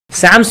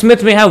Sam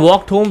Smith may have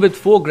walked home with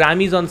 4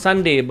 Grammys on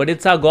Sunday, but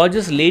it's our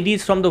gorgeous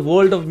ladies from the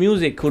world of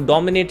music who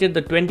dominated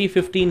the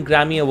 2015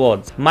 Grammy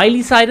Awards.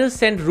 Miley Cyrus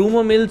sent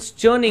rumor mills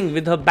churning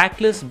with her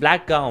backless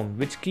black gown,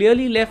 which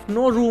clearly left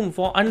no room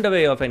for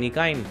underwear of any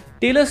kind.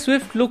 Taylor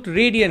Swift looked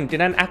radiant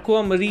in an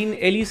aquamarine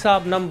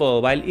Elisab number,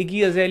 while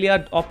Iggy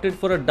Azalea opted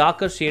for a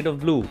darker shade of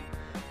blue.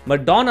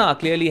 Madonna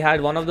clearly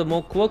had one of the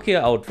more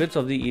quirkier outfits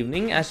of the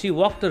evening as she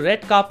walked the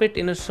red carpet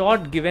in a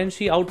short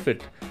Givenchy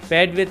outfit,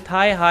 paired with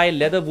thigh-high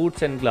leather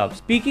boots and gloves.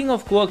 Speaking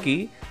of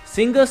quirky,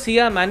 singer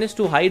Sia managed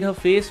to hide her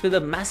face with a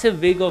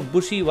massive wig of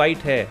bushy white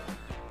hair.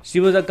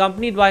 She was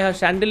accompanied by her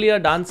chandelier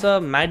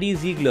dancer Maddie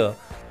Ziegler,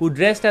 who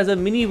dressed as a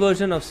mini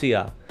version of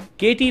Sia.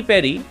 Katy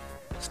Perry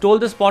stole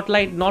the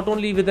spotlight not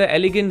only with her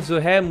elegant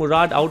Zohair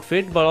Murad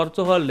outfit but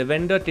also her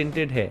lavender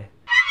tinted hair.